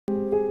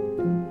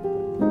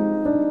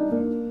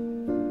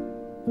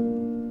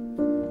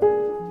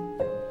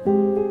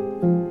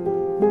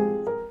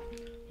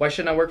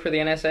shouldn't I work for the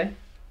NSA?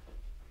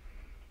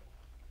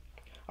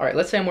 All right,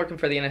 let's say I'm working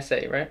for the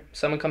NSA, right?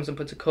 Someone comes and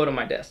puts a code on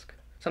my desk,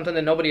 something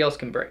that nobody else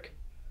can break.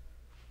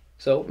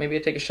 So maybe I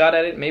take a shot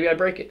at it, maybe I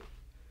break it.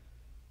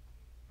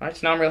 All right,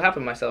 so now I'm real happy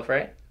with myself,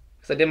 right?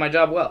 Because I did my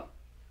job well.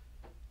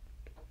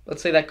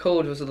 Let's say that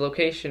code was the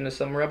location of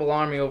some rebel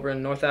army over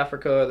in North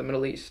Africa or the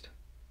Middle East.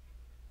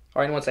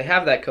 All right, and once they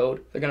have that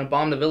code, they're going to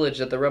bomb the village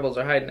that the rebels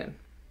are hiding in.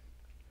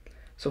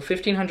 So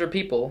 1,500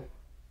 people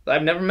that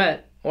I've never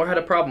met or had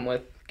a problem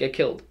with get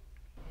killed.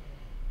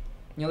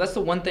 You know, that's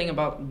the one thing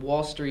about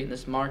Wall Street and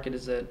this market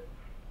is that,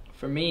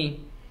 for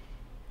me,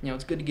 you know,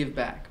 it's good to give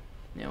back.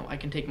 You know, I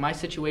can take my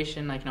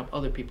situation, I can help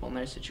other people in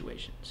their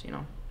situations, you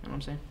know what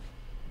I'm saying?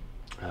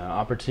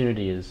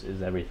 Opportunity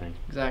is everything.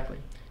 Exactly.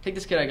 Take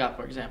this kid I got,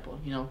 for example.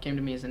 You know, came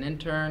to me as an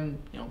intern.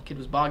 You know, kid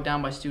was bogged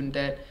down by student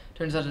debt.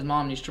 Turns out his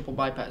mom needs triple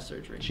bypass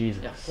surgery.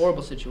 Jesus. Yeah,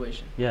 horrible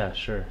situation. Yeah,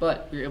 sure.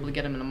 But we were able to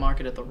get him in the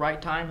market at the right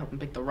time, help him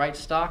pick the right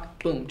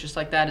stock. Boom, just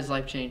like that, his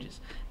life changes.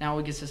 Now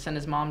he gets to send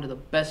his mom to the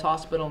best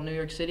hospital in New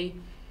York City.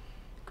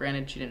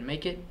 Granted, she didn't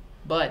make it,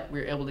 but we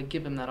were able to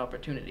give him that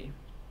opportunity.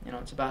 You know,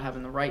 it's about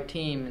having the right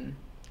team, and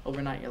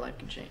overnight your life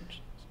can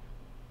change.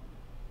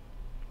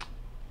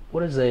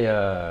 What does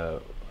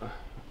an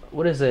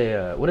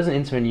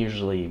intern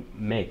usually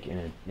make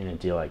in a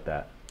deal like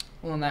that?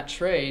 Well, in that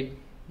trade,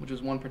 which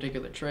was one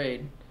particular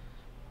trade,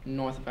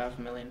 north of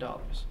 $500,000.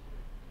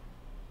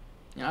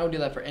 You know, I would do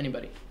that for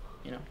anybody,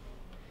 you know,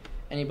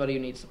 anybody who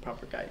needs the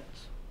proper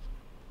guidance.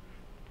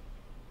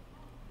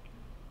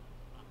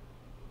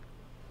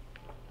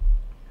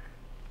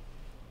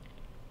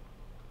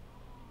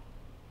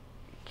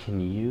 Can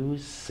you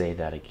say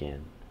that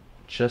again?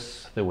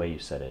 Just the way you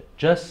said it.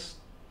 Just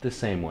the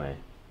same way.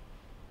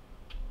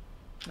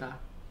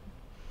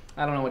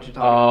 I don't know what you're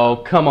talking about.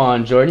 Oh, come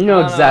on, Jordan. You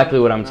know exactly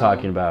what I'm No.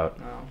 talking about.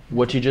 No.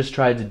 What you just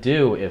tried to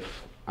do,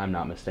 if I'm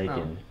not mistaken,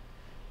 No.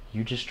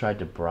 you just tried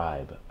to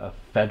bribe a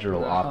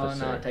federal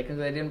officer. No,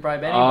 technically I didn't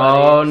bribe anybody.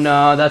 Oh,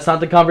 no, that's not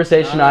the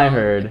conversation I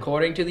heard.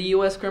 According to the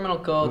U.S. Criminal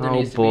Code, there Oh,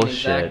 needs to be an bullshit.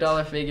 exact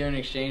dollar figure in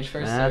exchange for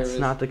That's service.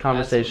 not the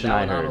conversation That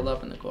I will not heard. hold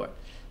up in the court.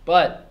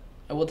 But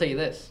I will tell you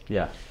this.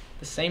 Yeah.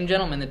 The same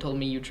gentleman that told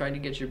me you tried to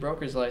get your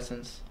broker's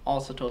license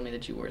also told me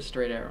that you were a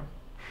straight arrow.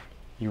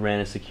 You ran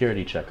a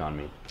security check on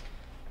me.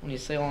 When you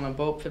sail on a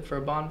boat fit for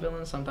a Bond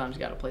villain, sometimes you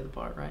gotta play the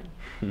part, right?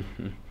 I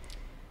think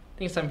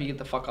it's time for you to get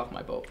the fuck off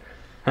my boat.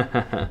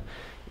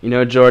 You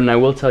know, Jordan, I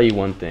will tell you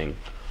one thing.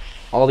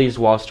 All these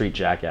Wall Street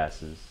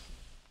jackasses,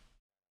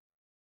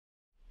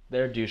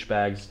 they're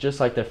douchebags just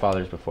like their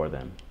fathers before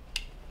them.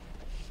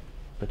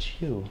 But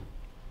you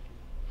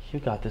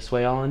got this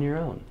way all on your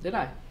own. Did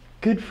I?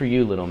 Good for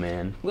you, little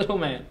man. Little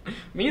man.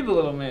 Me, the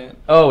little man.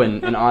 Oh,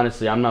 and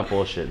honestly, I'm not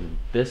bullshitting.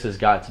 This has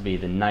got to be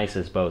the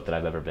nicest boat that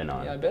I've ever been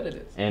on. Yeah, I bet it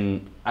is.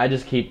 And I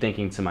just keep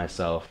thinking to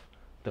myself,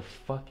 the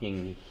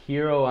fucking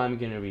hero I'm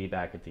going to be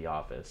back at the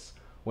office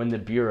when the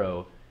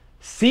Bureau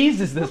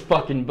seizes this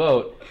fucking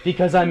boat.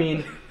 Because, I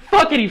mean,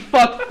 fuckity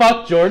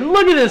fuck, Jordan.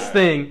 Look at this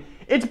thing.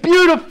 It's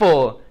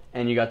beautiful.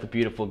 And you got the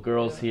beautiful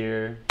girls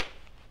here.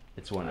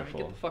 It's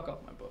wonderful. Get the fuck off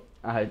my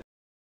boat.